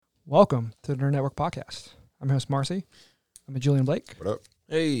Welcome to the Nerd Network Podcast. I'm your host, Marcy. I'm with Julian Blake. What up?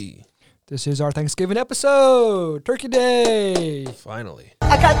 Hey, This is our Thanksgiving episode, Turkey Day. finally.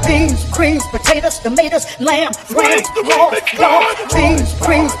 I got beans, creams, potatoes, tomatoes, lamb, ram, dog, beans,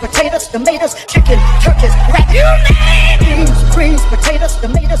 creams, potatoes, tomatoes, chicken, turkeys, rat, you name it. Beans, creams, potatoes,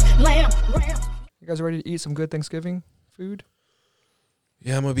 tomatoes, lamb, ram. You guys ready to eat some good Thanksgiving food?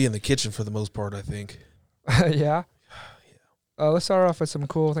 Yeah, I'm going to be in the kitchen for the most part, I think. Yeah. Let's start off with some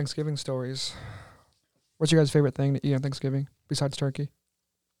cool Thanksgiving stories. What's your guys' favorite thing to eat on Thanksgiving besides turkey?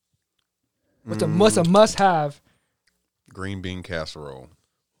 What's a must-have? Green bean casserole.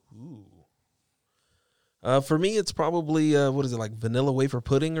 For me, it's probably, like vanilla wafer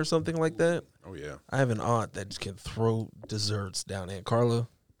pudding or something like that? Oh, yeah. I have an aunt that just can throw desserts down. Aunt Carla,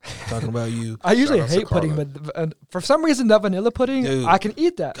 talking about you. I usually Shout out to hate pudding, Carla. but for some reason, that vanilla pudding, Dude. I can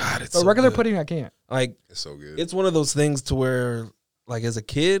eat that. God, it's But so regular good. pudding, I can't. Like, It's so good. it's one of those things to where, like, as a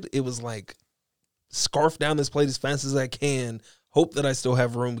kid, it was like, scarf down this plate as fast as I can, hope that I still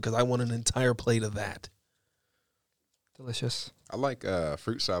have room because I want an entire plate of that. Delicious. I like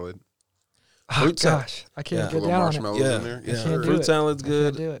fruit salad. Fruit salad. Gosh, I can't Yeah. get Little down on it. marshmallows Yeah. in there. Yeah. Yes, Can't sir. do Fruit it. salad's I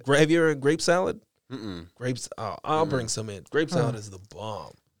can't good. do it. Have you ever had grape salad? Mm-mm. Grapes. Oh, I'll bring some in. Grape salad is the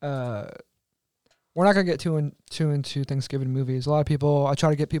bomb. We're not gonna get too into Thanksgiving movies. A lot of people, I try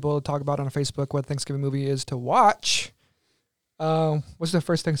to get people to talk about on Facebook what Thanksgiving movie is to watch. What's the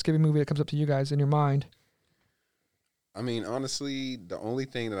first Thanksgiving movie that comes up to you guys in your mind? I mean, honestly, the only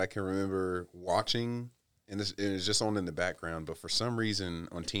thing that I can remember watching, and it is just on in the background, but for some reason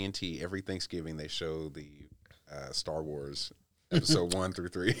on TNT, every Thanksgiving they show the Star Wars episode 1 through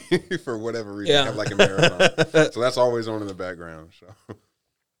 3 for whatever reason. Yeah. They have like a marathon. So that's always on in the background. So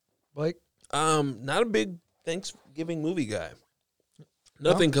Blake? Not a big Thanksgiving movie guy.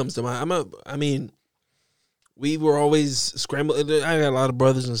 Nothing comes to mind. We were always scrambling. I got a lot of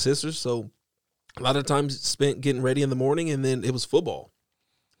brothers and sisters, so a lot of times spent getting ready in the morning, and then it was football.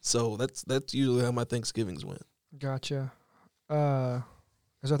 So that's usually how my Thanksgivings went. Gotcha.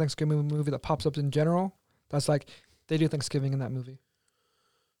 Is there a Thanksgiving movie that pops up in general? That's like they do Thanksgiving in that movie.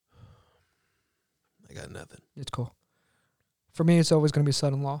 I got nothing. It's cool. For me, it's always gonna be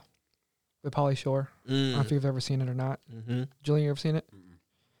Son-in-Law with Pauly Shore. I don't know if you've ever seen it or not. Mm-hmm. Julian, you ever seen it? Mm-mm.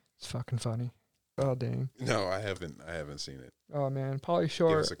 It's fucking funny. Oh dang. no, I haven't seen it. Oh man, Pauly Give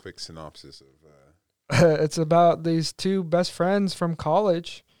Shore. us a quick synopsis of. It's about these two best friends from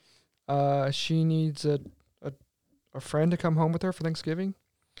college. She needs a friend to come home with her for Thanksgiving,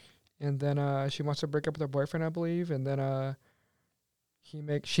 and then she wants to break up with her boyfriend, I believe, and then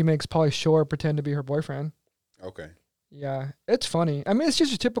she makes Pauly Shore pretend to be her boyfriend. Okay. Yeah, it's funny. I mean, it's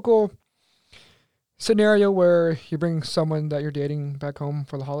just a typical scenario where you bring someone that you're dating back home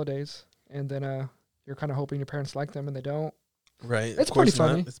for the holidays, and then you're kind of hoping your parents like them, and they don't. Right. It's of course pretty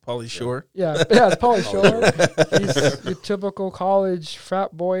funny. Not. It's Pauly Shore. Yeah, it's Pauly Shore. He's your typical college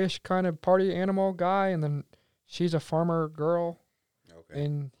frat boyish kind of party animal guy, and then she's a farmer girl, Okay.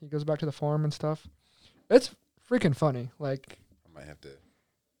 and he goes back to the farm and stuff. It's freaking funny. Like, I might have to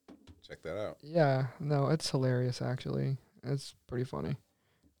check that out. yeah, no, it's hilarious actually. It's pretty funny.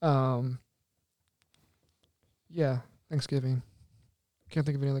 Yeah, Thanksgiving. Can't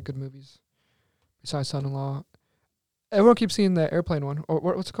think of any other good movies besides Son-in-Law. Everyone keeps seeing the airplane one. Or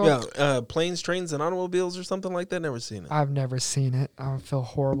what's it called? Yeah. Planes, Trains, and Automobiles or something like that. Never seen it. I've never seen it. I feel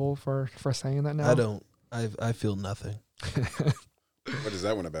horrible for saying that now. I don't. I feel nothing. What is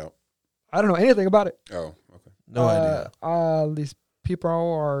that one about? I don't know anything about it. Oh, okay. No idea. These people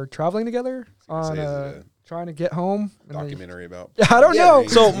are traveling together on Say, is it trying to get home. a documentary about? Yeah, I don't know.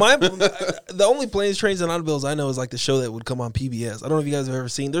 So the only Planes, Trains, and Automobiles I know is like the show that would come on PBS. I don't know if you guys have ever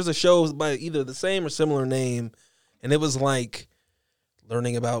seen. There's a show by either the same or similar name, and it was like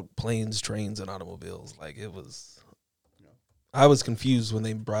learning about planes, trains, and automobiles. Like it was. I was confused when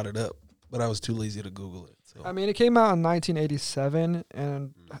they brought it up, but I was too lazy to Google it. So. I mean, it came out in 1987,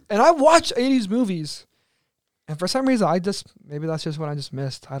 and I watched 80s movies, and for some reason, maybe that's just what I just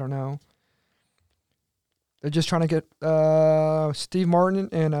missed. I don't know. They're just trying to get Steve Martin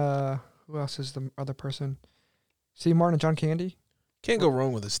and who else is the other person? Steve Martin and John Candy. Can't go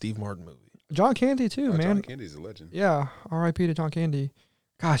wrong with a Steve Martin movie. John Candy too, man. John Candy's a legend. Yeah, R.I.P. to John Candy.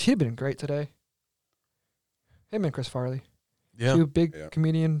 Gosh, he'd been great today. Him and Chris Farley. Yeah. Two big Yeah.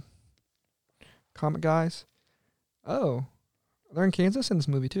 comedian comic guys. Oh, they're in Kansas in this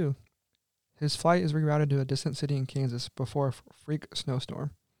movie too. His flight is rerouted to a distant city in Kansas before a freak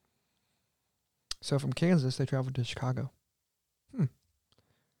snowstorm. So from Kansas, they traveled to Chicago. I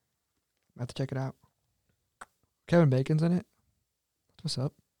have to check it out. Kevin Bacon's in it. What's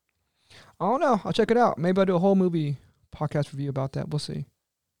up? I don't know. I'll check it out. Maybe I'll do a whole movie podcast review about that. We'll see.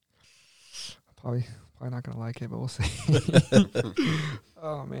 Probably not gonna like it, but we'll see.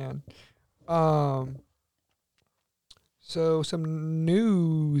 Oh man. So some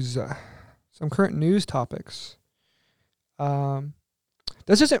news, some current news topics.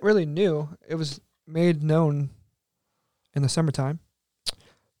 This isn't really new. It was made known in the summertime.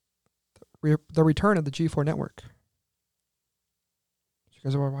 The return of the G4 network. Did you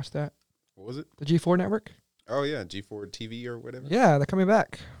guys ever watch that? What was it? The G4 network? Oh yeah, G4 TV or whatever. Yeah, they're coming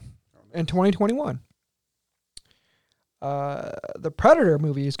back in 2021. The Predator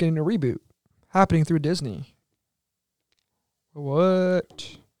movie is getting a reboot happening through Disney.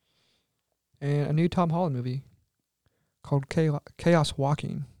 What? And a new Tom Holland movie called Chaos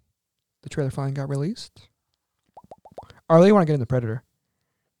Walking. The trailer finally got released. I really want to get into Predator.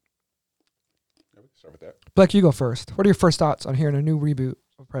 Yeah, we can start with that. Blake, you go first. What are your first thoughts on hearing a new reboot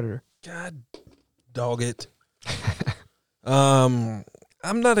of Predator? God, dog it. I'm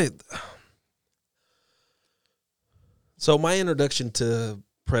not a. So my introduction to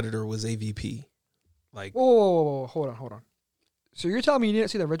Predator was AVP. Like, Whoa, hold on. So you're telling me you didn't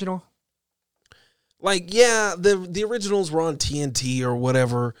see the original? yeah, the originals were on TNT or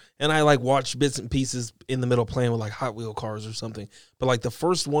whatever, and I like watched bits and pieces in the middle playing with like Hot Wheel cars or something. But like the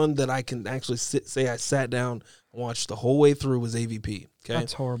first one that I can actually say I sat down and watched the whole way through was AVP. Okay,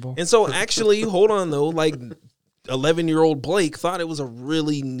 That's horrible. and so actually, hold on though, like 11-year-old Blake thought it was a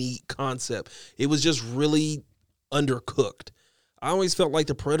really neat concept. It was just really undercooked. I always felt like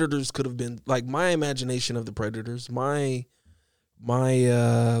the Predators could have been like my imagination of the Predators. The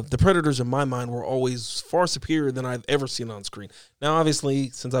Predators in my mind were always far superior than I've ever seen on screen. Now,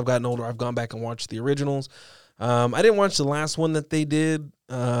 obviously, since I've gotten older, I've gone back and watched the originals. I didn't watch the last one that they did.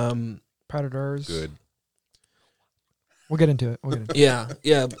 Predators. Good. We'll get into it.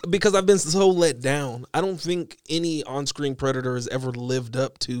 Yeah, because I've been so let down. I don't think any on-screen Predator has ever lived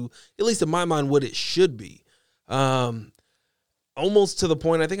up to, at least in my mind, what it should be. Almost to the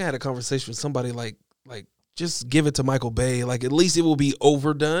point, I think I had a conversation with somebody like just give it to Michael Bay. Like, at least it will be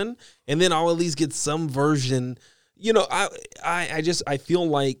overdone, and then I'll at least get some version. You know, I feel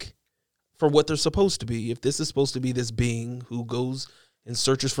like for what they're supposed to be, if this is supposed to be this being who goes and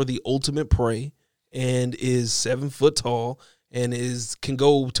searches for the ultimate prey and is 7 foot tall and can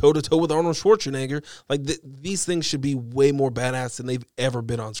go toe to toe with Arnold Schwarzenegger, like these things should be way more badass than they've ever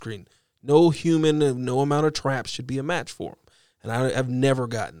been on screen. No human, no amount of traps should be a match for them. And I've never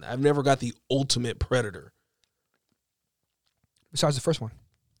got the ultimate Predator. Besides the first one.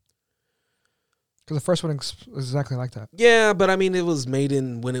 Because the first one is exactly like that. Yeah, but I mean, it was made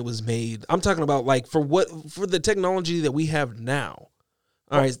when it was made. I'm talking about like for the technology that we have now.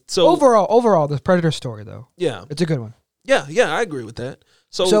 All right, so overall, the Predator story though, yeah, it's a good one. Yeah, I agree with that.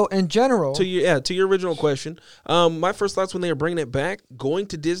 So in general, to your original question, my first thoughts when they were bringing it back, going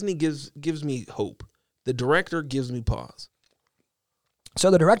to Disney gives me hope. The director gives me pause. So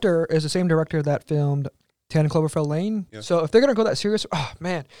the director is the same director that filmed 10 Cloverfield Lane. Yeah. So if they're gonna go that serious, oh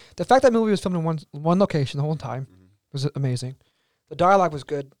man, the fact that movie was filmed in one location the whole time was amazing. The dialogue was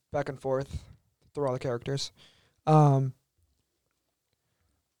good, back and forth through all the characters.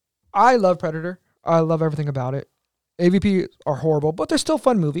 I love Predator. I love everything about it. AVP are horrible, but they're still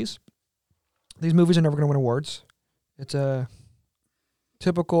fun movies. These movies are never going to win awards. It's a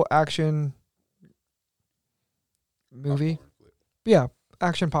typical action movie. Yeah,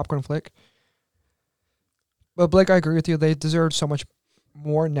 action popcorn flick. But Blake, I agree with you. They deserve so much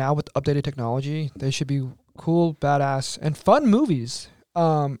more now with updated technology. They should be cool, badass, and fun movies.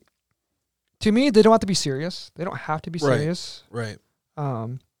 To me, they don't have to be serious. They don't have to be serious. Right.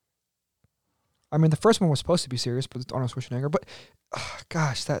 I mean, the first one was supposed to be serious, but it's Arnold Schwarzenegger. But,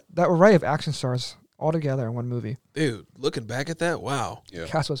 gosh, that array of action stars all together in one movie. Dude, looking back at that, wow. Yeah.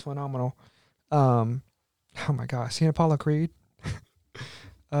 Cast was phenomenal. Oh, my gosh. Seeing Apollo Creed.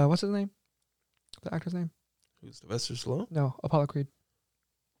 What's his name? The actor's name? Who's Sylvester Stallone? No, Apollo Creed.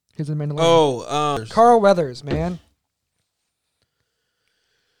 He's in Mandalorian. Oh, Carl Weathers, man.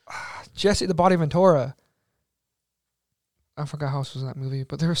 Jesse the Body Ventura. I forgot how else was in that movie,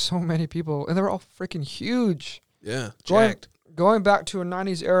 but there were so many people, and they were all freaking huge. Yeah, jacked. Going back to a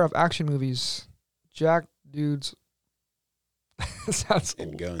 90s era of action movies, jacked dudes. Sounds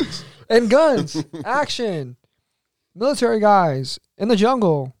And guns. And guns. Action. Military guys. In the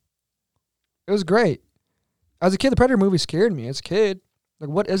jungle. It was great. As a kid, the Predator movie scared me. As a kid, like,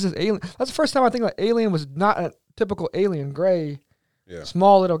 what is this alien? That's the first time I think like Alien was not a typical alien, gray,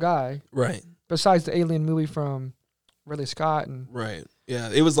 small little guy. Right. Besides the Alien movie from Ridley Scott and yeah,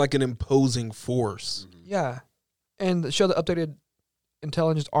 it was like an imposing force. Yeah, and the show that updated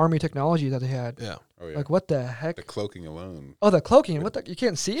intelligence army technology that they had. Yeah. Oh yeah. Like what the heck? The cloaking alone. Oh, the cloaking. What the? You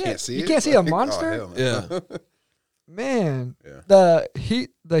can't see it. Can't see you it? can't see a Like, monster. Oh, hell no. Yeah. Man, Yeah. the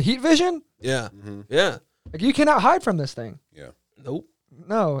heat vision. Yeah. Mhm. Yeah. Like you cannot hide from this thing. Yeah. Nope.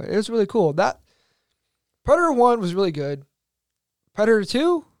 No, it was really cool. That Predator 1 was really good. Predator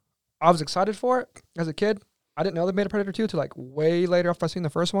 2, I was excited for it as a kid. I didn't know they made a Predator 2 till like way later after I seen the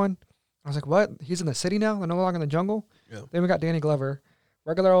first one. I was like, what? He's in the city now? They're no longer in the jungle? Yeah. Then we got Danny Glover,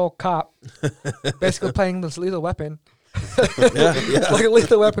 regular old cop, basically playing this Lethal Weapon. Yeah. Like a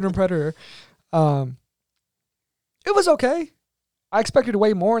Lethal Weapon and Predator. It was okay. I expected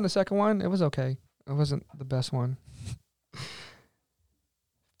way more in the second one. It was okay. It wasn't the best one.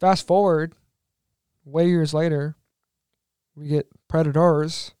 Fast forward, way years later, we get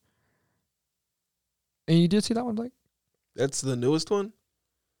Predators. And you did see that one, Blake? That's the newest one?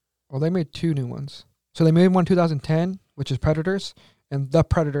 Well, they made 2 new ones. So they made one in 2010, which is Predators, and The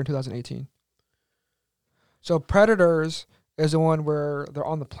Predator in 2018. So Predators is the one where they're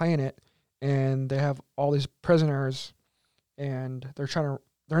on the planet and they have all these prisoners and they're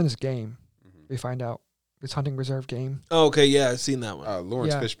in this game. Mhm. We find out this hunting reserve game. Oh, okay. Yeah, I've seen that one.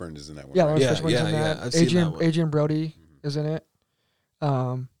 Lawrence Yeah. Fishburne is in that one. Yeah, right? Lawrence Yeah, Fishburne's yeah, in yeah, that. I've seen that one. Adrian Brody is in it.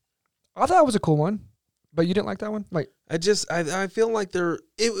 I thought it was a cool one, but you didn't like that one? Like, I feel like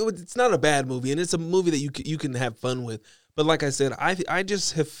it's not a bad movie, and it's a movie that you can have fun with. But like I said, I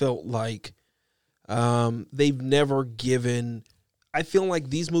just have felt like they've never given. I feel like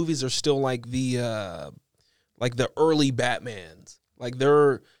these movies are still like the early Batmans. Like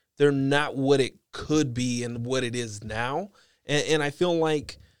they're not what it could be and what it is now. And I feel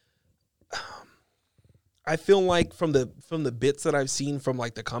like from the bits that I've seen from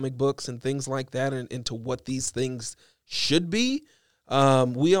like the comic books and things like that, and into what these things should be,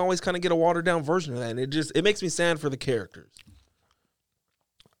 we always kind of get a watered down version of that, and it makes me sad for the characters.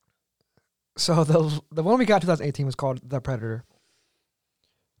 so the one we got in 2018 was called The Predator.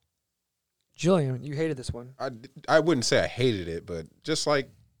 Julian, you hated this one. I wouldn't say I hated it, but just like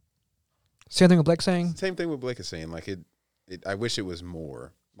Same thing with Blake saying. same thing with Blake is saying. Like it I wish it was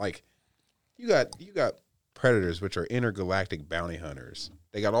more. Like you got Predators, which are intergalactic bounty hunters.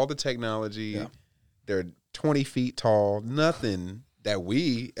 They got all the technology. Yeah. They're 20 feet tall. Nothing that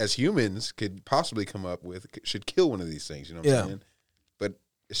we as humans could possibly come up with should kill one of these things. You know what I'm saying? But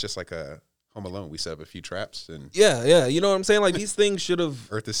it's just like a Home Alone. We set up a few traps and Yeah, you know what I'm saying? Like these things should have.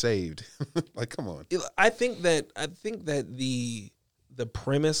 Earth is saved. Like, come on. I think that the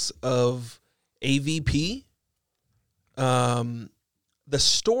premise of AVP, the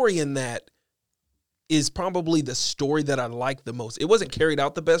story in that is probably the story that I like the most. It wasn't carried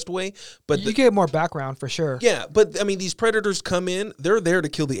out the best way, but You get more background for sure. yeah, but I mean, these predators come in, they're there to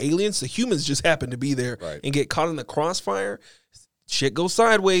kill the aliens. The humans just happen to be there Right. and get caught in the crossfire. Shit goes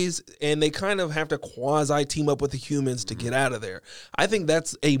sideways, and they kind of have to quasi team up with the humans to get out of there. I think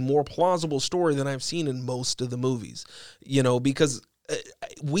that's a more plausible story than I've seen in most of the movies, you know, because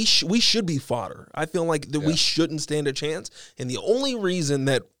we should be fodder. I feel like that we shouldn't stand a chance, and the only reason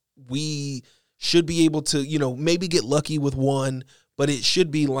that we should be able to, you know, maybe get lucky with one, but it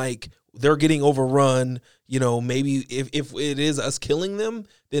should be like they're getting overrun. You know, maybe if it is us killing them,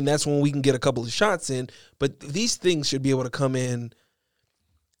 then that's when we can get a couple of shots in. But these things should be able to come in.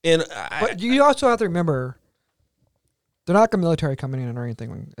 And But you also have to remember, they're not like a military coming in or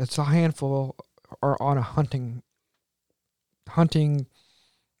anything. It's a handful or on a hunting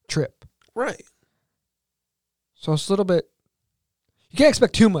trip. right. So it's a little bit. You can't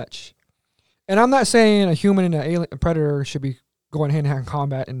expect too much. And I'm not saying a human and a predator should be going hand in hand in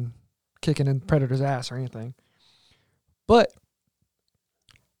combat and kicking in predator's ass or anything. But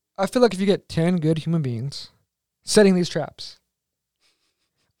I feel like if you get 10 good human beings setting these traps,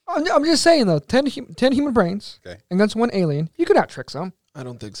 I'm just saying though, 10 human brains against one alien, you could out trick some. I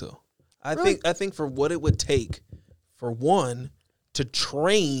don't think so. Really? I think for what it would take for one to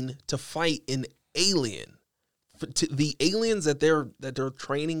train to fight an alien, the aliens that they're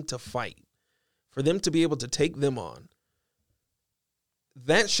training to fight, for them to be able to take them on,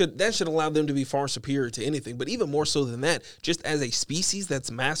 that should allow them to be far superior to anything. But even more so than that, just as a species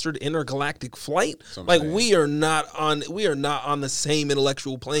that's mastered intergalactic flight, like we are not on the same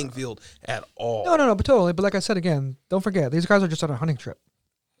intellectual playing field at all. No, but totally. But like I said again, don't forget, these guys are just on a hunting trip.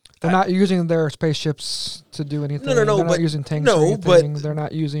 They're not using their spaceships to do anything. No, They're not but using tanks no, or anything. but they're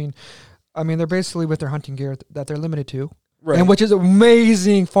not using. I mean, they're basically with their hunting gear that they're limited to, Right. and which is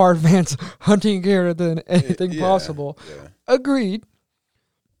amazing, far advanced hunting gear than anything possible. Yeah. Agreed.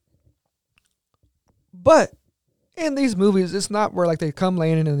 But in these movies, it's not where like they come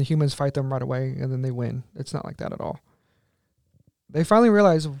landing and the humans fight them right away and then they win. It's not like that at all. they finally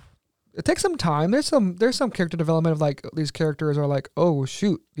realize it takes some time. There's some character development of like these characters are like, oh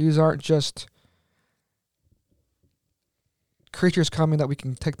shoot, these aren't just creatures coming that we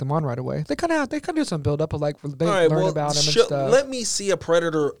can take them on right away. They kind of do some build up of like they learn about them and stuff. Let me see a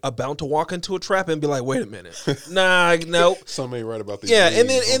predator about to walk into a trap and be like, wait a minute, nah, no. Somebody right about these. Yeah, and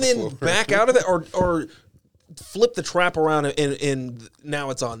then back out of it or flip the trap around and now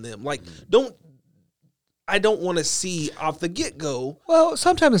it's on them. Like I don't want to see off the get go. Well,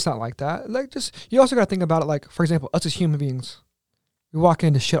 sometimes it's not like that. Like just you also got to think about it. Like for example, us as human beings, we walk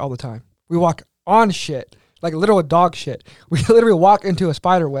into shit all the time. We walk on shit. Like literal dog shit. We literally walk into a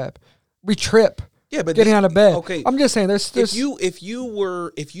spider web. We trip. Yeah, but getting out of bed. Okay, I'm just saying. There's if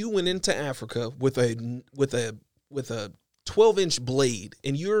you went into Africa with a 12-inch blade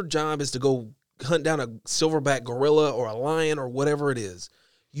and your job is to go hunt down a silverback gorilla or a lion or whatever it is,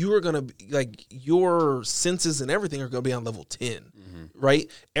 you are gonna like your senses and everything are gonna be on level 10, right?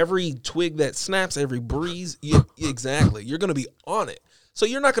 Every twig that snaps, every breeze, exactly. You're gonna be on it. So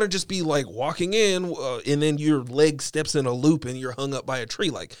you're not going to just be like walking in and then your leg steps in a loop and you're hung up by a tree.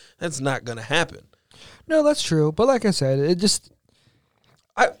 Like that's not going to happen. No, that's true. But like I said,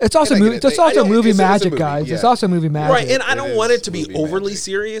 it's also movie magic, guys. Yeah. It's also movie magic. Right, and I don't want it to be overly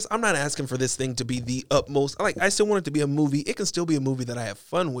serious. I'm not asking for this thing to be the utmost. Like I still want it to be a movie. It can still be a movie that I have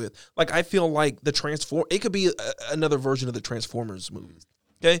fun with. Like I feel like it could be another version of the Transformers movies.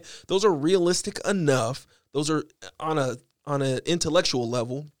 Okay? Those are realistic enough. Those are on an intellectual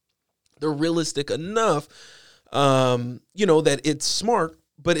level, they're realistic enough, that it's smart,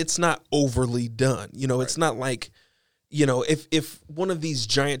 but it's not overly done. It's not like, if one of these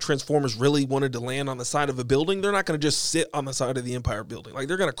giant Transformers really wanted to land on the side of a building, they're not going to just sit on the side of the Empire Building. Like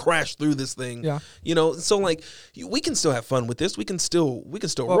they're going to crash through this thing. Yeah. So like we can still have fun with this. We can still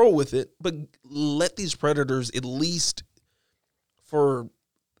roll with it, but let these Predators at least for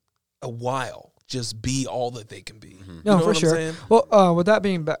a while just be all that they can be. No, for sure. Well, with that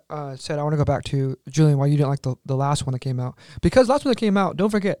being said, I want to go back to Julian, why you didn't like the last one that came out. Because last one that came out, don't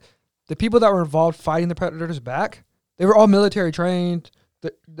forget, the people that were involved fighting the Predators back, they were all military trained.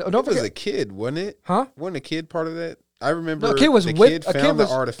 Don't forget, was a kid, wasn't it? Huh? Wasn't a kid part of that? I remember the kid found the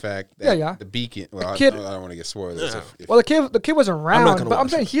artifact. The beacon. Well, I don't want to get spoilers. Yeah. Well, the kid was around, but I'm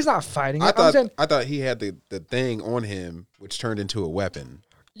saying he's not fighting. I thought he had the thing on him, which turned into a weapon.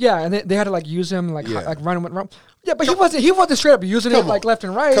 Yeah, and they had to like use him like run. Yeah, but he wasn't straight up using it like left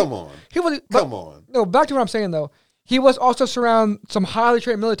and right. Come on. Come on. No, back to what I'm saying though. He was also surround some highly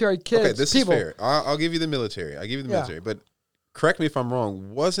trained military kids. Okay, this is fair. I'll give you the military. But correct me if I'm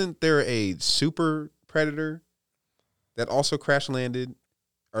wrong. Wasn't there a super predator that also crash landed,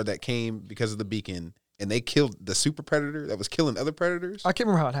 or that came because of the beacon, and they killed the super predator that was killing other predators? I can't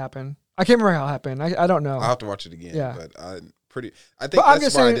remember how it happened. I don't know. I'll have to watch it again. Yeah. But I think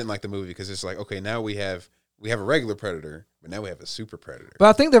that's why I didn't like the movie, because it's like, okay, now we have a regular predator, but now we have a super predator. But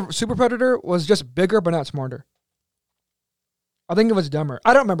I think the super predator was just bigger, but not smarter. I think it was dumber.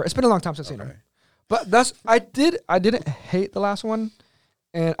 I don't remember. It's been a long time since I've seen it. But I didn't hate the last one,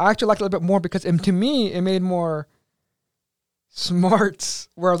 and I actually liked it a little bit more because to me it made more smarts.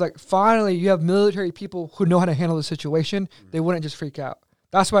 Where I was like, finally, you have military people who know how to handle the situation. They wouldn't just freak out.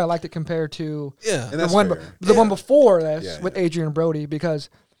 That's why I liked it compared to the one before this with Adrian Brody, because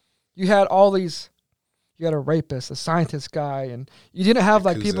you had all these. You had a rapist, a scientist guy, and you didn't have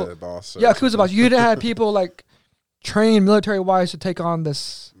like people. Yakuza boss. You didn't have people like trained military wise to take on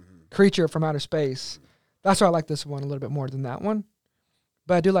this creature from outer space. That's why I like this one a little bit more than that one.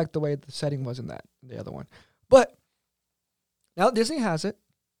 But I do like the way the setting was in the other one. But now that Disney has it,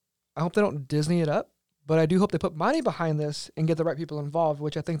 I hope they don't Disney it up. But I do hope they put money behind this and get the right people involved,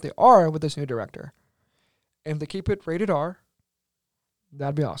 which I think they are with this new director. And if they keep it rated R,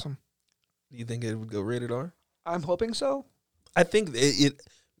 that'd be awesome. Do you think it would go rated R? I'm hoping so. I think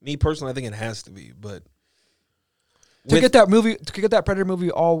me personally, I think it has to be. But to get that Predator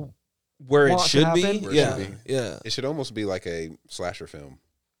movie all where it should be, yeah. It should almost be like a slasher film.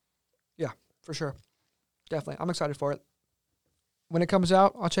 Yeah, for sure. Definitely. I'm excited for it. When it comes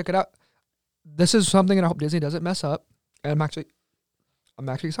out, I'll check it out. This is something that I hope Disney doesn't mess up. And I'm actually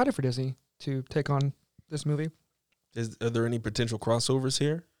excited for Disney to take on this movie. Are there any potential crossovers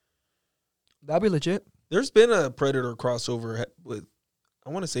here? That'd be legit. There's been a Predator crossover with, I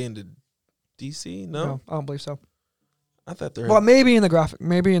want to say, into DC. No, I don't believe so. I thought there. Well, maybe in the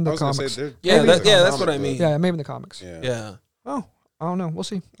maybe in the comics. That's what I mean. Yeah, maybe in the comics. Yeah. Oh, I don't know. We'll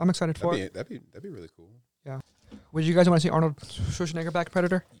see. I'm excited for it. That'd be really cool. Yeah. Would you guys want to see Arnold Schwarzenegger back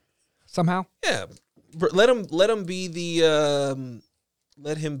Predator? Somehow? Yeah. Let him be the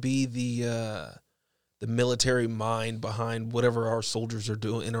the military mind behind whatever our soldiers are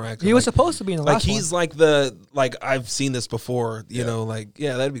doing, interacting. He was supposed to be in the like last he's one. like I've seen this before, you know, like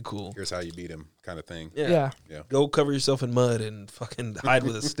that'd be cool. Here's how you beat him, kind of thing. Yeah. Go cover yourself in mud and fucking hide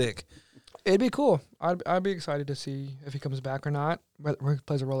with a stick. It'd be cool. I'd be excited to see if he comes back or not. Whether he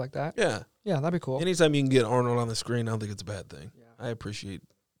plays a role like that. Yeah. Yeah, that'd be cool. Anytime you can get Arnold on the screen, I don't think it's a bad thing. Yeah. I appreciate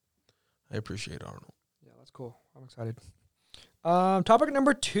Arnold. Yeah, that's cool. I'm excited. Topic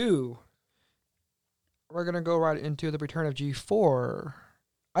number 2. We're gonna go right into the return of G4.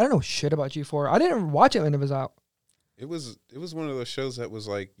 I don't know shit about G4. I didn't watch it when it was out. It was one of those shows that was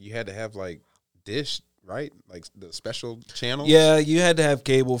like you had to have like Dish, right? Like the special channels. Yeah, you had to have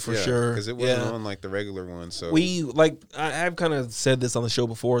cable for sure because it wasn't on like the regular one. So I've kind of said this on the show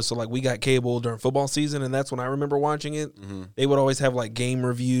before. So like we got cable during football season, and that's when I remember watching it. Mm-hmm. They would always have like game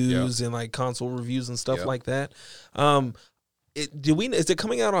reviews and like console reviews and stuff like that. Is it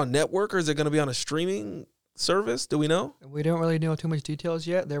coming out on network or is it going to be on a streaming service? Do we know? We don't really know too much details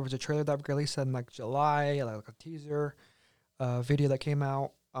yet. There was a trailer that was released in like July, like a teaser video that came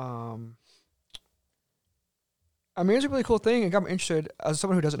out. I mean, it's a really cool thing. It got me interested. As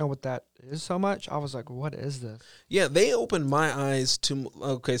someone who doesn't know what that is so much, I was like, what is this? Yeah, they opened my eyes to...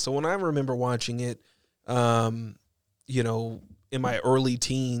 Okay, so when I remember watching it, you know, in my early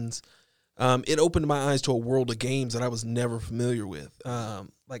teens, it opened my eyes to a world of games that I was never familiar with.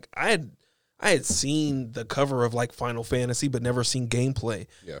 Like, I had seen the cover of, like, Final Fantasy, but never seen gameplay.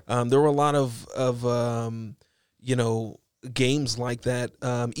 Yeah. There were a lot of you know, games like that,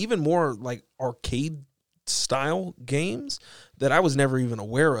 even more, like, arcade style games that I was never even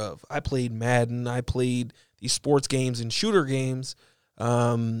aware of. I played Madden, I played these sports games and shooter games,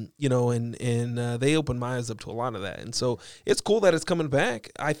 you know, and they opened my eyes up to a lot of that. And so it's cool that it's coming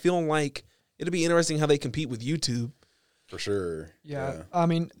back. I feel like it'll be interesting how they compete with YouTube. For sure. Yeah. I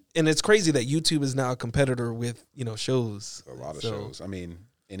mean, and it's crazy that YouTube is now a competitor with, you know, shows. A lot of shows. I mean,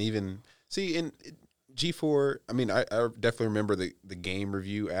 and even see in G4, I mean, I definitely remember the game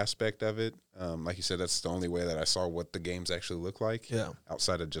review aspect of it. Like you said, that's the only way that I saw what the games actually look like. Yeah.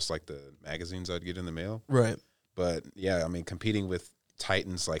 Outside of just like the magazines I'd get in the mail. Right. But yeah, I mean, competing with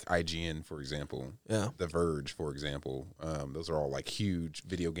titans like IGN, for example. Yeah. The Verge, for example. Those are all like huge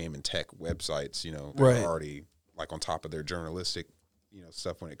video game and tech websites, you know, that Right. are already like on top of their journalistic, you know,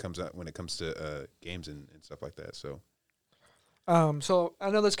 stuff when it comes to games and stuff like that. So so I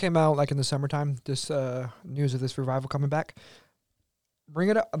know this came out like in the summertime, this news of this revival coming back. Bring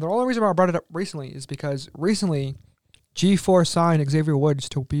it up. The only reason why I brought it up recently is because recently G4 signed Xavier Woods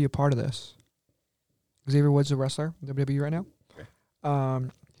to be a part of this. Xavier Woods is a wrestler in WWE right now. Okay.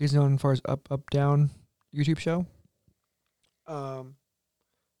 He's known for his Up Down YouTube show.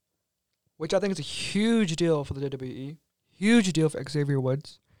 Which I think is a huge deal for the WWE. Huge deal for Xavier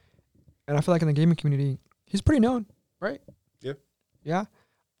Woods. And I feel like in the gaming community, he's pretty known, right? Yeah. Yeah.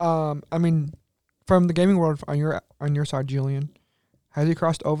 I mean, from the gaming world on your side, Julian, has he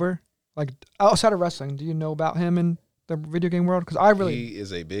crossed over? Like outside of wrestling, do you know about him in the video game world? Because he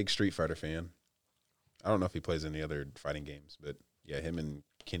is a big Street Fighter fan. I don't know if he plays any other fighting games, but yeah, him and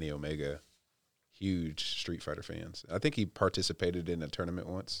Kenny Omega, huge Street Fighter fans. I think he participated in a tournament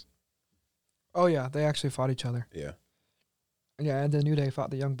once. Oh yeah, they actually fought each other. Yeah. Yeah, and the New Day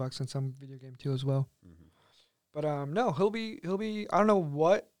fought the Young Bucks in some video game too as well. Mm-hmm. But no, he'll be. I don't know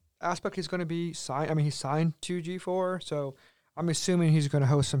what aspect he's going to be signed. I mean, he's signed to G4, so I'm assuming he's going to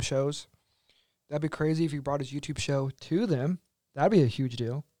host some shows. That'd be crazy if he brought his YouTube show to them. That'd be a huge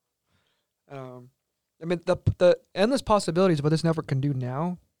deal. I mean, the endless possibilities of what this network can do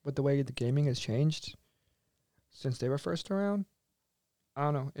now with the way the gaming has changed since they were first around. I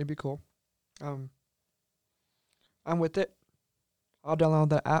don't know. It'd be cool. I'm with it. I'll download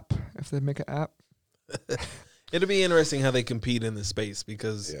the app if they make an app. It'll be interesting how they compete in this space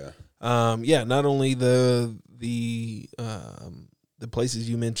because, yeah, not only the places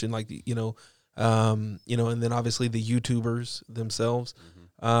you mentioned, like you know, and then obviously the YouTubers themselves,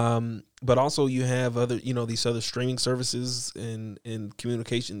 but also you have other, you know, these other streaming services and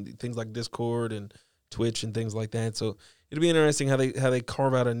communication things like Discord and Twitch and things like that. So it'll be interesting how they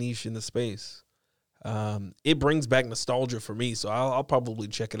carve out a niche in the space. It brings back nostalgia for me, so I'll probably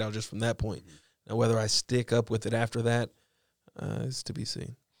check it out just from that point. Now, whether I stick up with it after that is to be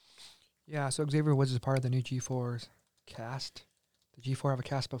seen. Yeah, so Xavier Woods is part of the new G4's cast. Did G4 have a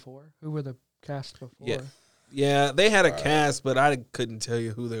cast before? Who were the cast before? Yeah, they had a cast, but I couldn't tell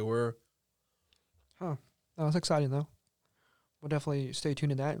you who they were. Huh. Oh, it's exciting, though. We'll definitely stay tuned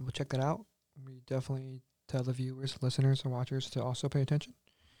to that, and we'll check that out. We definitely tell the viewers, listeners, and watchers to also pay attention.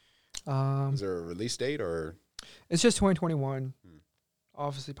 Is there a release date or? It's just 2021.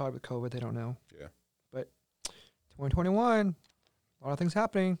 Obviously, probably with COVID, they don't know. Yeah. But 2021. A lot of things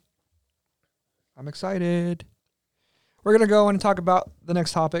happening. I'm excited. We're going to go on and talk about the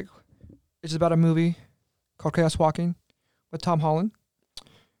next topic. It's about a movie called Chaos Walking with Tom Holland.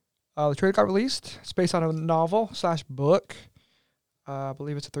 The trailer got released. It's based on a novel/book. I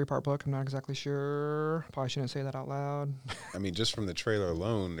believe it's a 3-part book. I'm not exactly sure. Probably shouldn't say that out loud. I mean, just from the trailer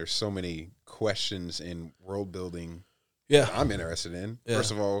alone, there's so many questions in world building Yeah. that I'm interested in. Yeah.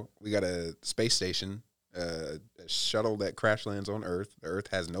 First of all, we got a space station, a shuttle that crash lands on Earth. The Earth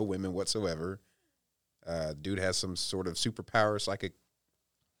has no women whatsoever. Dude has some sort of superpower, psychic,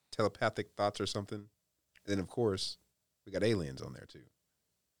 telepathic thoughts or something. And then, of course, we got aliens on there, too.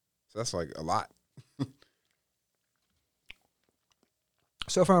 So that's like a lot.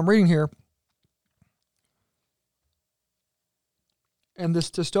 So from I'm reading here, in this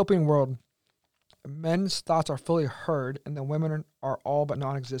dystopian world, men's thoughts are fully heard and the women are all but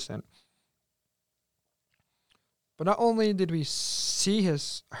non-existent. But not only did we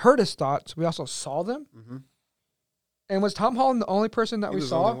heard his thoughts, we also saw them. Mm-hmm. And was Tom Holland the only person that He we was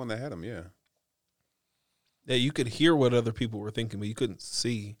the saw? only one that had them, yeah. Yeah, you could hear what other people were thinking, but you couldn't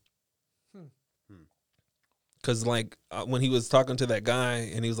see. Because, like, when he was talking to that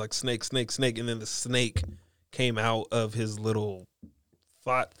guy, and he was like, snake, snake, snake, and then the snake came out of his little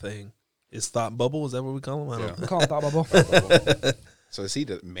thought thing. His thought bubble, is that what we call him? I don't We call him Thought Bubble. So is he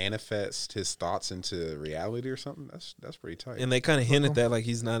to manifest his thoughts into reality or something? That's pretty tight. And they kind of hinted that, like,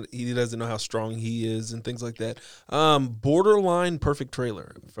 he doesn't know how strong he is and things like that. Borderline perfect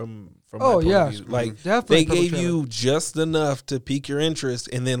trailer from my point of view. Like, Definitely they perfect gave trailer. you just enough to pique your interest,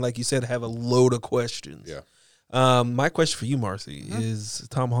 and then, like you said, have a load of questions. Yeah. My question for you, Marcy, is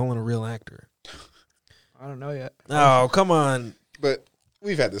Tom Holland a real actor? I don't know yet. Oh, come on. But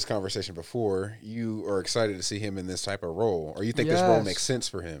we've had this conversation before. You are excited to see him in this type of role, or you think this role Yes. makes sense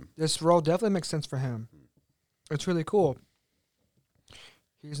for him? This role definitely makes sense for him. It's really cool.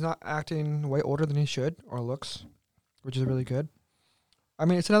 He's not acting way older than he should or looks, which is really good. I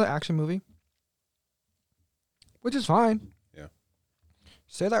mean, it's another action movie, which is fine. Yeah.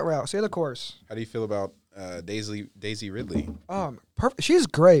 Say that route. Say the course. How do you feel about Daisy Ridley Perfect. She's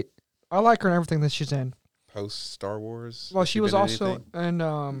great. I like her in everything that she's in. post Star Wars? Well, Has she was been in also anything?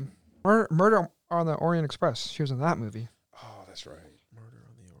 in Murder on the Orient Express. She was in that movie. Oh, that's right. Murder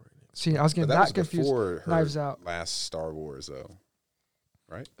on the Orient. See, I was But getting that that was confused. before her Knives Out. last Star Wars, though.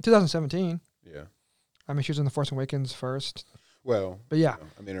 2017. Yeah. I mean, she was in The Force Awakens first. Well, But yeah. you know,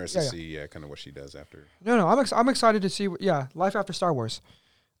 I'm interested Yeah, to see kind of what she does after. No, I'm excited to see. Life after Star Wars.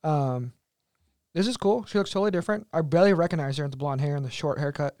 This is cool. She looks totally different. I barely recognize her in the blonde hair and the short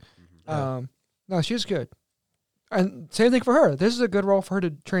haircut. Yeah. No, she's good. And same thing for her. This is a good role for her to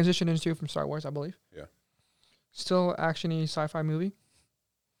transition into from Star Wars, I believe. Yeah. Still actiony sci-fi movie.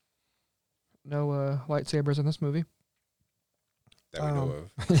 No lightsabers in this movie. That we know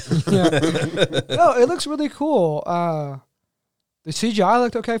of. Yeah. No, it looks really cool. The CGI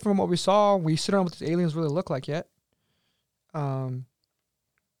looked okay from what we saw. We still don't know what the aliens really look like yet. No,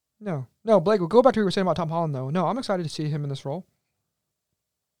 Blake, we'll go back to what you were saying about Tom Holland, though. No, I'm excited to see him in this role.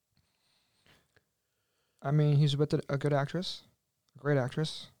 I mean, he's with a good actress, a great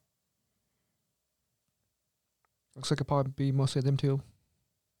actress. Looks like it'll probably be mostly them two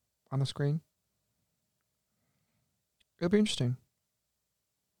on the screen. It'll be interesting.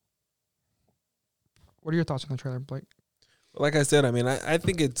 What are your thoughts on the trailer, Blake? Like I said, I mean, I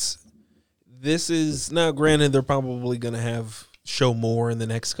think this is now granted they're probably going to show more in the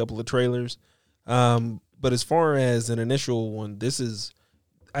next couple of trailers. But as far as an initial one,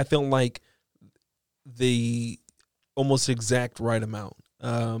 I felt like the almost exact right amount.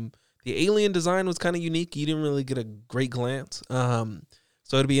 The alien design was kind of unique. You didn't really get a great glance. So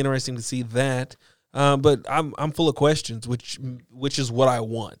it'd be interesting to see that. But I'm full of questions, which is what I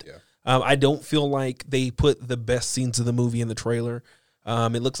want. Yeah. I don't feel like they put the best scenes of the movie in the trailer.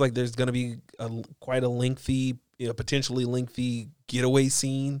 It looks like there's going to be quite a lengthy, potentially lengthy getaway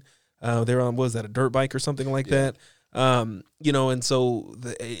scene. They're on, what was that, a dirt bike or something like that? And so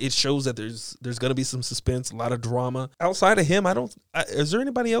it shows that there's going to be some suspense, a lot of drama. Outside of him, is there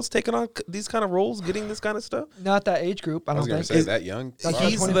anybody else taking on these kind of roles, getting this kind of stuff? Not that age group, I I don't was going think. to say that young. That's Wow.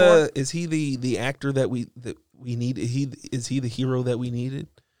 he's 24? Is he the actor that we need? Is he the hero that we needed?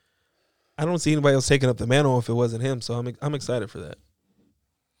 I don't see anybody else taking up the mantle if it wasn't him, so I'm excited for that.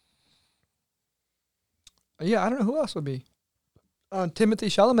 Yeah, I don't know who else would be. Timothy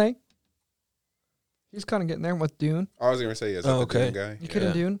Chalamet. He's kind of getting there with Dune. I was going to say, is that Oh, the okay. Dune guy? You kidding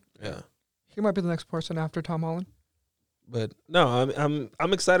Yeah. Dune? Yeah. He might be the next person after Tom Holland. But no,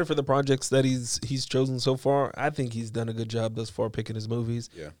 I'm excited for the projects that he's chosen so far. I think he's done a good job thus far picking his movies.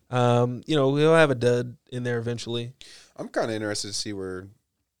 Yeah. He'll have a dud in there eventually. I'm kind of interested to see where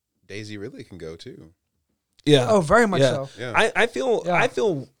Daisy Ridley can go too. Yeah. Oh, very much Yeah. so. Yeah.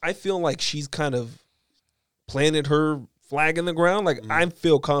 I feel like she's kind of planted her flag in the ground. Like I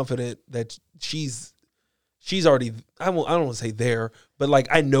feel confident that she's already. I don't want to say there, but like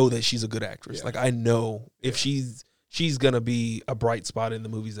I know that she's a good actress. Yeah. Like I know if she's gonna be a bright spot in the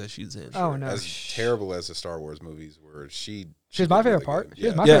movies that she's in. Oh no, As terrible as the Star Wars movies were, she's my favorite really part. good.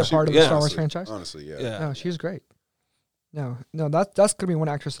 She's my Yeah. favorite part of the Yeah. Star Wars Honestly- franchise. Honestly, yeah. Yeah. No, she's great. No, that's gonna be one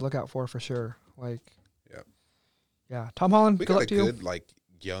actress to look out for sure. Like, Yep. yeah, Tom Holland. We Good got luck a to you. good like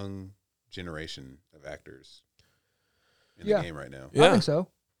young generation of actors in Yeah. the game right now. I think so.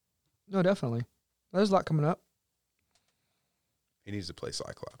 No, definitely. There's a lot coming up. He needs to play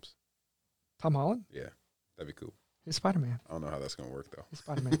Cyclops. Tom Holland. Yeah, that'd be cool. He's Spider-Man. I don't know how that's gonna work though. He's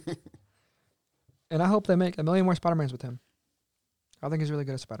Spider-Man. And I hope they make a million more Spider-Mans with him. I think he's really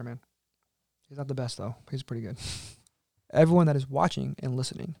good at Spider-Man. He's not the best, though. He's pretty good. Everyone that is watching and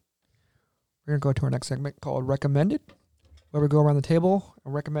listening, we're going to go to our next segment called Recommended, where we go around the table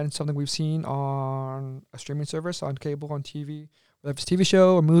and recommend something we've seen on a streaming service, on cable, on TV, whether it's a TV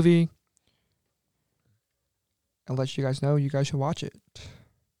show or movie, and let you guys know you guys should watch it.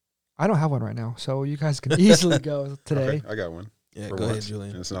 I don't have one right now, so you guys can easily go today. Okay, I got one. Yeah, for go ahead, once,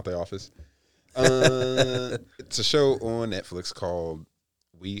 Julian. And it's not The Office. It's a show on Netflix called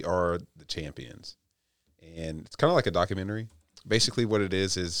We Are the Champions, and it's kind of like a documentary. Basically, what it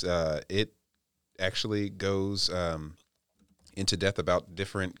is it actually goes into depth about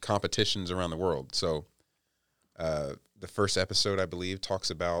different competitions around the world. So, the first episode, I believe, talks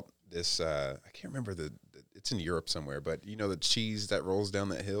about this. I can't remember it's in Europe somewhere, but you know the cheese that rolls down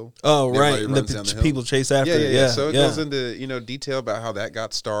that hill. Oh, right. Everybody And runs down the hill. people chase after it. Yeah. So it goes into detail about how that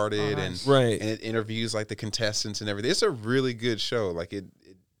got started, nice. Right. and it interviews like the contestants and everything. It's a really good show. Like it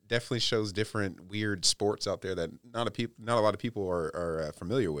definitely shows different weird sports out there that not a lot of people are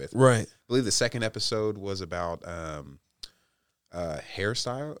familiar with. Right. I believe the second episode was about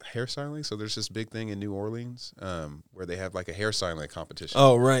hairstyling. So there's this big thing in New Orleans where they have like a hairstyling competition.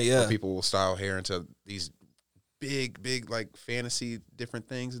 Oh, right. Where Yeah. people will style hair into these big like fantasy different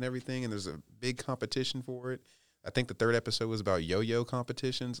things and everything, and there's a big competition for it. I think the third episode was about yo-yo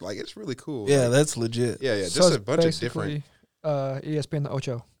competitions. Like it's really cool. Yeah, Like, that's legit. yeah, So just it's a bunch of different. basically, ESPN the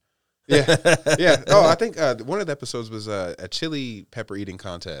Ocho. Yeah. Oh, I think one of the episodes was a chili pepper eating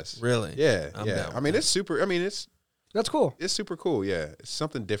contest. Really? Yeah, I'm yeah. down I mean, with it's super. I mean, it's That's cool. super cool. Yeah, it's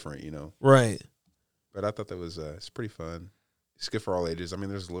something different, Right. But I thought that was it's pretty fun. It's good for all ages. I mean,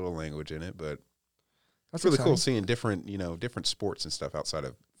 there's a little language in it, but That's it's really cool exciting. seeing different sports and stuff outside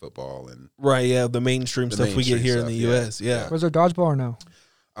of football and. Right. Yeah. The mainstream The stuff we get mainstream here in stuff, the yeah. U.S. Yeah. Yeah. Was there dodgeball or no?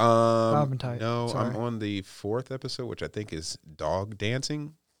 I've been tight. No, Sorry. I'm on the fourth episode, which I think is dog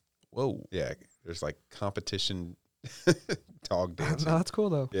dancing. Whoa. Yeah, there's like competition dog dancing. No, that's cool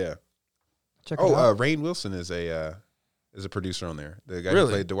though. Yeah. Check it out. Rainn Wilson is a producer on there. The guy Really?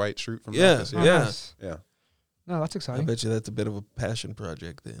 who played Dwight Schrute from Yeah, The Office. Oh, yeah. nice. Yeah. No, that's I exciting. bet you that's a bit of a passion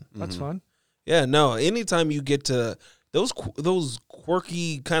project then. That's Mhm. fun. Yeah. No. Anytime you get to those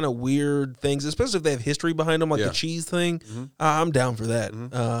quirky kind of weird things, especially if they have history behind them, like Yeah. the cheese thing, Mhm. I'm down for that.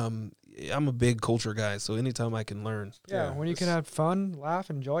 Mhm. I'm a big culture guy, so anytime I can learn. Yeah, Yeah, when you can it's- have fun, laugh,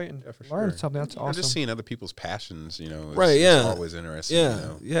 enjoy it, and Yeah, for learn sure. something, that's Or awesome. just seeing other people's passions, is, Right, is yeah. always interesting.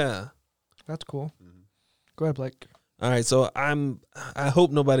 Yeah. Yeah. That's cool. Mhm. Go ahead, Blake. All right, so I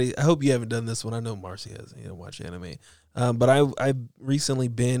hope you haven't done this one. I know Marcy has. You don't watch anime, but I recently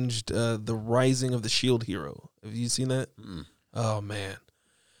binged The Rising of the Shield Hero. Have you seen that? Mm-mm. Oh man.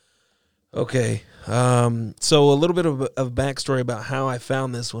 Okay, so a little bit of backstory about how I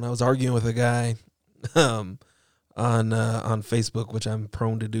found this when I was arguing with a guy, on Facebook, which I'm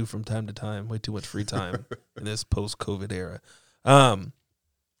prone to do from time to time. Way too much free time in this post-COVID era.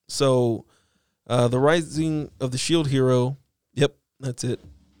 So. The Rising of the Shield Hero, yep, that's it,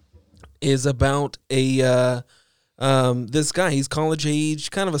 is about a this guy. He's college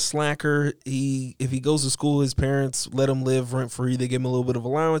age, kind of a slacker. If he goes to school, his parents let him live rent free. They give him a little bit of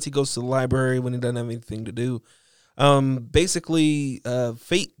allowance. He goes to the library when he doesn't have anything to do. Basically,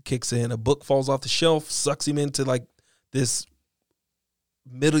 fate kicks in. A book falls off the shelf, sucks him into like this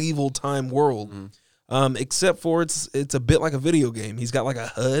medieval time world. Mhm. Except for it's a bit like a video game. He's got like a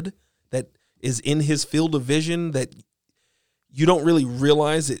HUD that is in his field of vision that you don't really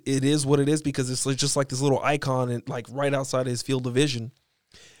realize it is what it is because it's just like this little icon and like right outside his field of vision.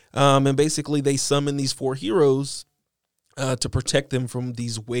 And basically they summon these 4 heroes to protect them from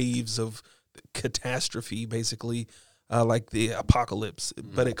these waves of catastrophe, basically, like the apocalypse,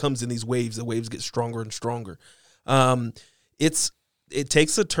 but it comes in these waves. The waves get stronger and stronger. It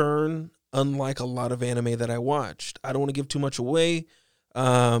takes a turn unlike a lot of anime that I watched. I don't want to give too much away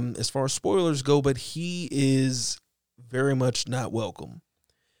as far as spoilers go, but he is very much not welcome.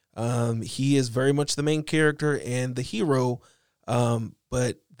 He is very much the main character and the hero,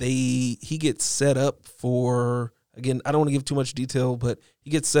 but he gets set up for, again, I don't want to give too much detail, but he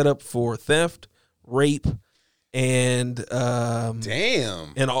gets set up for theft, rape, and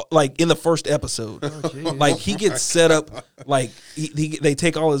damn, and all, like in the first episode, like he gets set up, like they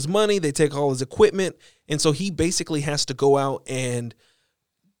take all his money, they take all his equipment, and so he basically has to go out and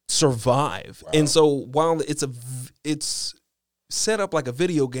survive. Wow. And so while it's set up like a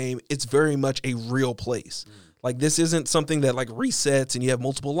video game, it's very much a real place. Like this isn't something that like resets and you have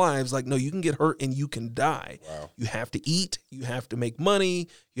multiple lives. Like, no, you can get hurt and you can die. Wow. You have to eat, you have to make money,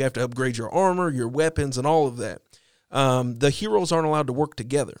 you have to upgrade your armor, your weapons, and all of that. The heroes aren't allowed to work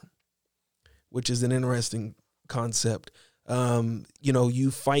together, which is an interesting concept.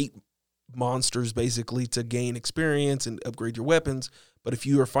 You fight monsters basically to gain experience and upgrade your weapons, but if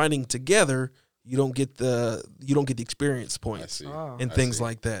you are fighting together, you don't get the experience points and things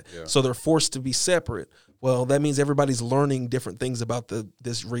like that. Yeah. So they're forced to be separate. Well, that means everybody's learning different things about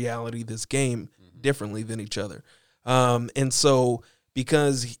this reality, this game, differently than each other. And so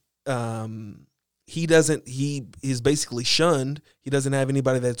because he is basically shunned, he doesn't have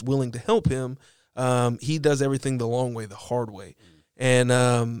anybody that's willing to help him. He does everything the long way, the hard way. And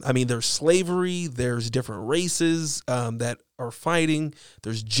there's slavery, there's different races that are fighting,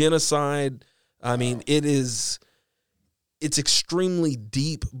 there's genocide. It's extremely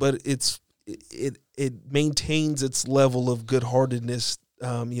deep, but it maintains its level of good-heartedness,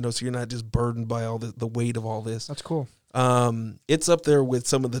 so you're not just burdened by all the weight of all this. That's cool. It's up there with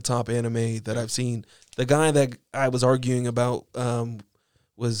some of the top anime that I've seen. The guy that I was arguing about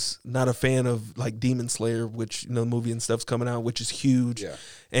was not a fan of like Demon Slayer, which the movie and stuff's coming out, which is huge. Yeah.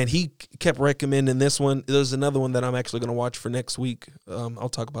 And he kept recommending this one. There's another one that I'm actually going to watch for next week. I'll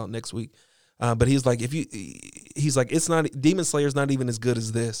talk about next week. But he's like, it's not, Demon Slayer's not even as good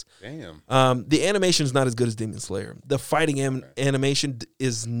as this. Damn. The animation's not as good as Demon Slayer. The fighting animation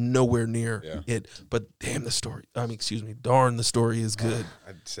is nowhere near it. But damn, the story. Darn, the story is good.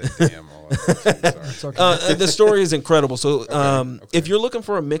 I said damn all sorry. The story is incredible. So, if you're looking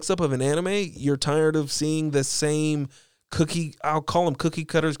for a mix-up of an anime, you're tired of seeing the same I'll call them cookie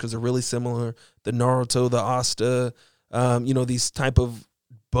cutters because they're really similar. The Naruto, the Asta, these type of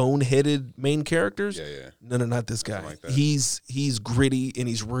boneheaded main characters. No, not this guy. Like he's gritty and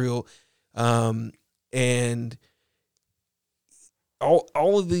he's real, and a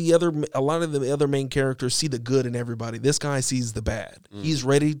lot of the other main characters see the good in everybody. This guy sees the bad. He's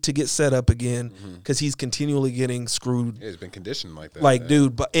ready to get set up again because he's continually getting screwed. Yeah, he's been conditioned like that. Like,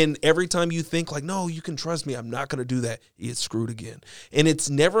 dude, and every time you think like, no, you can trust me, I'm not going to do that, he gets screwed again. And it's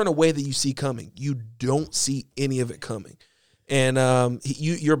never in a way that you see coming. You don't see any of it coming. And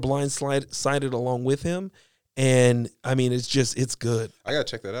you're blindsided along with him, and it's good. I gotta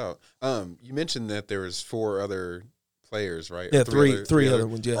check that out. You mentioned that there was 4 other players, right? Yeah, three other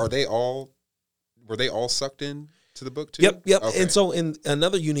ones. Yeah, were they all sucked in to the book too? Yep. Okay. And so,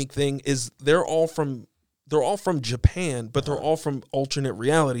 another unique thing is they're all from Japan, but they're all from alternate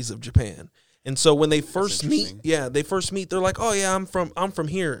realities of Japan. And so when they first meet, they're like, "Oh yeah, I'm from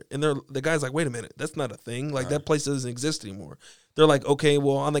here," and the guy's like, "Wait a minute, that's not a thing. Like that place doesn't exist anymore." They're like, "Okay,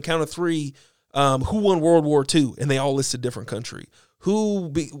 well, on the count of 3, who won World War II?" And they all listed different country. Who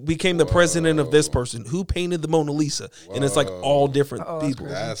became the president of this person? Who painted the Mona Lisa? And it's like all different people.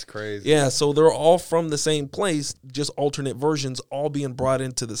 That's crazy. Yeah, so they're all from the same place, just alternate versions, all being brought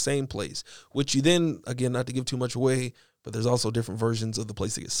into the same place. Which you then, again, not to give too much away, but there's also different versions of the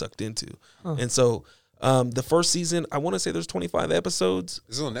place they get sucked into. And so the first season, I want to say there's 25 episodes.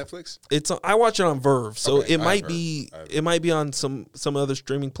 Is it on Netflix? I watch it on Verve, so it might be on some other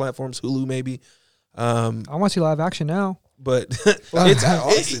streaming platforms, Hulu maybe. I want to see live action now. But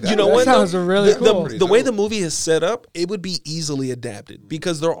you know what? Sounds really cool. The way the movie is set up, it would be easily adapted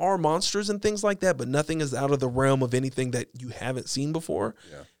because there are monsters and things like that, but nothing is out of the realm of anything that you haven't seen before.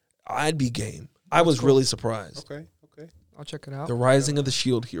 Yeah. I'd be game. I was really surprised. Okay. I'll check it out. The Rising of the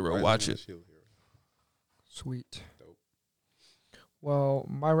Shield Hero. Watch it. Sweet. Dope. Well,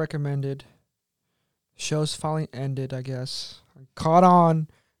 my recommended show's finally ended, I guess. I caught on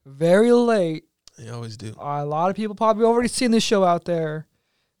very late. They always do. A lot of people probably already seen this show out there.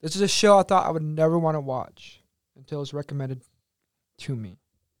 This is a show I thought I would never want to watch until it was recommended to me.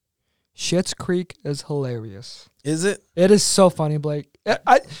 Schitt's Creek is hilarious. Is it? It is so funny, Blake.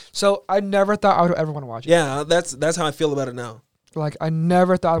 I never thought I would ever want to watch it. Yeah, that's how I feel about it now. Like, I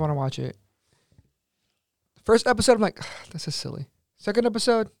never thought I'd want to watch it. First episode, I'm like, this is silly. Second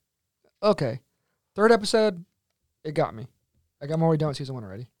episode, okay. Third episode, it got me. Like, I'm already done with season 1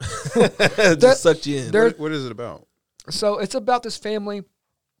 already. Just sucked you in. What is it about? So it's about this family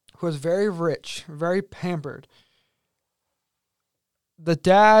who is very rich, very pampered. The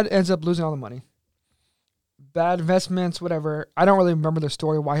dad ends up losing all the money. Bad investments, whatever. I don't really remember the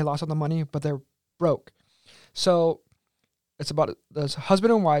story why he lost all the money, but they're broke. So it's about this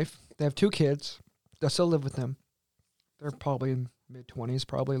husband and wife. They have 2 kids. They still live with them. They're probably in mid-20s,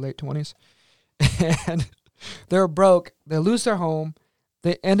 probably late 20s. And they're broke. They lose their home.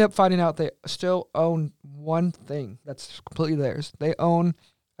 They end up finding out they still own one thing that's completely theirs. They own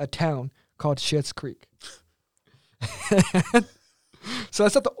a town called Schitt's Creek. So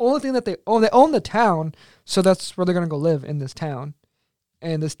that's not the only thing that they own. They own the town, so that's where they're going to go live, in this town.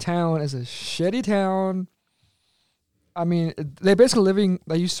 And this town is a shitty town. I mean, they used to living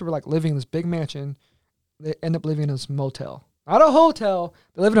in this big mansion. They end up living in this motel. Not a hotel.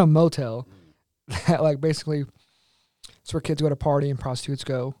 They live in a motel. That, basically, it's where kids go to party and prostitutes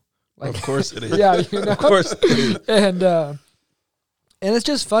go. Of course it is. Yeah, Of course it is. And it's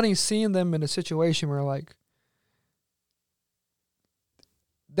just funny seeing them in a situation where,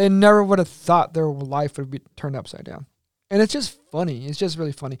 they never would have thought their life would be turned upside down. And it's just funny. It's just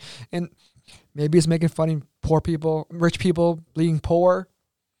really funny. And maybe it's making fun of poor people, rich people being poor.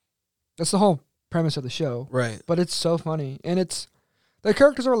 That's the whole premise of the show. Right. But it's so funny. And the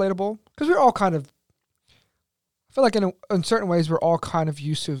characters are relatable because we're all kind of, I feel like in certain ways we're all kind of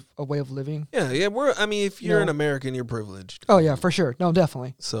used to a way of living. Yeah. If you're an American, you're privileged. Oh, yeah, for sure. No,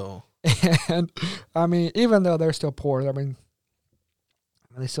 definitely. So. And, even though they're still poor,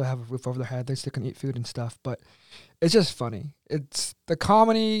 they still have a roof over their head. They still can eat food and stuff. But it's just funny. It's the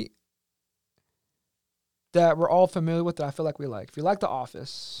comedy that we're all familiar with that I feel like we like. If you like The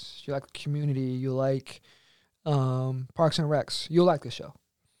Office, if you like Community, you like Parks and Recs, you'll like this show.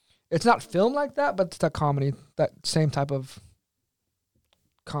 It's not filmed like that, but it's that comedy, that same type of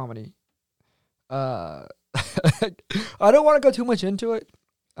comedy. I don't want to go too much into it.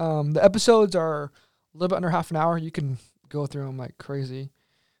 The episodes are a little bit under half an hour. You can go through them like crazy.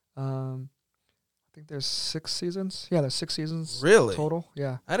 I think there's 6 seasons. Yeah, there's 6 seasons. Really? Total.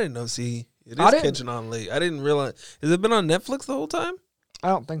 Yeah. I didn't know. See, it is catching on late. I didn't realize. Has it been on Netflix the whole time? I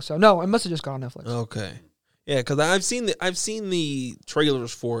don't think so. No, it must have just gone on Netflix. Okay. Yeah, because I've seen the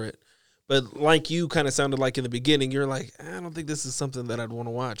trailers for it, but like you kind of sounded like in the beginning, you're like, I don't think this is something that I'd want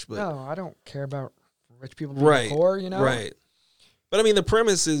to watch. But no, I don't care about rich people being poor. Right. But the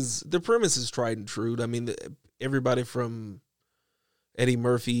premise is tried and true. Everybody from Eddie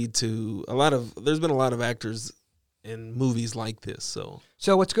Murphy to there's been a lot of actors in movies like this. So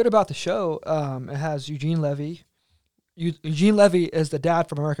what's good about the show? It has Eugene Levy. Eugene Levy is the dad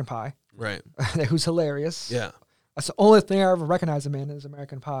from American Pie. Right. Who's hilarious. Yeah. That's the only thing I ever recognize him in is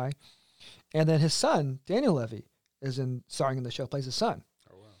American Pie. And then his son, Daniel Levy, is starring in the show, plays his son.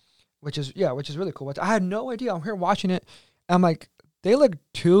 Oh, wow. Which is really cool. I had no idea. I'm here watching it. And I'm like, they look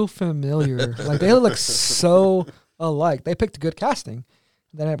too familiar. They look so alike. They picked good casting.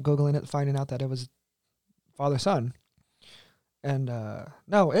 Then I ended up Googling it and finding out that it was father-son. And,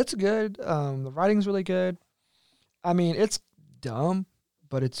 no, it's good. The writing's really good. It's dumb,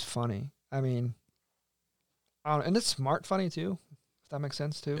 but it's funny. And it's smart funny, too, if that makes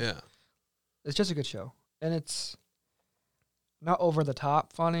sense, too. Yeah. It's just a good show. And it's not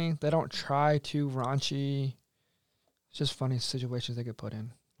over-the-top funny. They don't try too raunchy. It's just funny situations they get put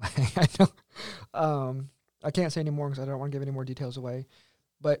in. I know. I can't say any more because I don't want to give any more details away.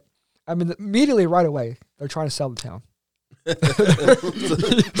 But, immediately right away, they're trying to sell the town. But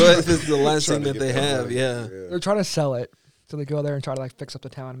this is the last thing that they have, yeah. They're trying to sell it. So they go there and try to fix up the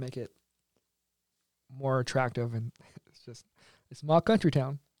town and make it more attractive. And it's just a small country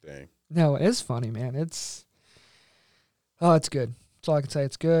town. Dang. No, it's funny, man. It's good. That's all I can say.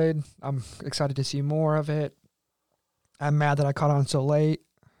 It's good. I'm excited to see more of it. I'm mad that I caught on so late.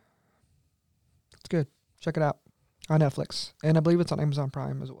 It's good. Check it out on Netflix. And I believe it's on Amazon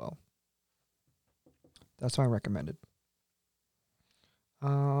Prime as well. That's my recommended.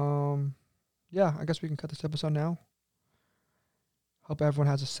 Yeah, I guess we can cut this episode now. Hope everyone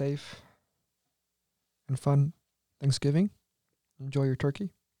has a safe and fun Thanksgiving. Enjoy your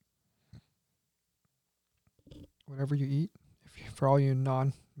turkey. Whatever you eat. For all you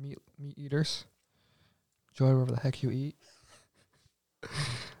non-meat eaters, enjoy whatever the heck you eat.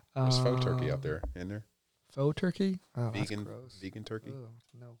 There's faux turkey out there, isn't there? Faux turkey? Oh, that's Vegan gross. vegan turkey. Ugh,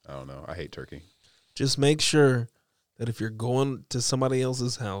 no. I don't know. I hate turkey. Just make sure that if you're going to somebody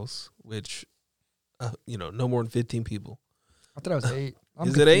else's house, which, no more than 15 people. I thought it was 8. I'm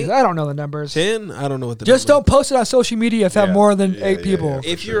Is it confused. 8? I don't know the numbers. 10? I don't know what the Just number don't post it on social media if you have Yeah. more than Yeah, 8 yeah, people. yeah. is.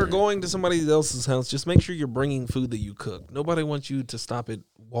 If For you're sure. going to somebody else's house, just make sure you're bringing food that you cook. Nobody wants you to stop at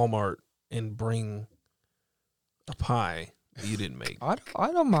Walmart and bring a pie that you didn't make. I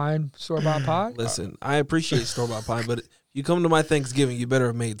don't mind store-bought pie. Listen, I appreciate store-bought pie, but if you come to my Thanksgiving, you better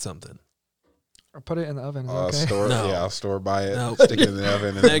have made something. Or put it in the oven. Is it okay? No. I'll store by it. No. Stick it in the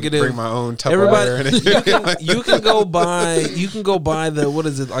oven and Negative. bring my own Everybody, Tupperware. you can go buy the what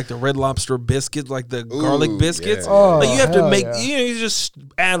is it, like the Red Lobster biscuits, like the garlic Ooh, biscuits. yeah. Oh, Like you have to hell make yeah. you just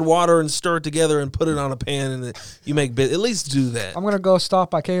add water and stir it together and put it on a pan and you make at least do that. I'm going to go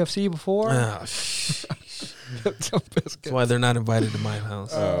stop by KFC before. Ah, Get some biscuits. that's why they're not invited to my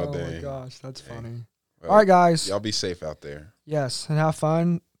house. Oh, Oh, my dang. gosh. That's Dang. funny. Well, All right, guys. Y'all be safe out there. Yes, and have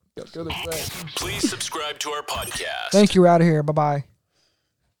fun. Go this way. Please subscribe to our podcast. Thank you. We're out of here. Bye-bye.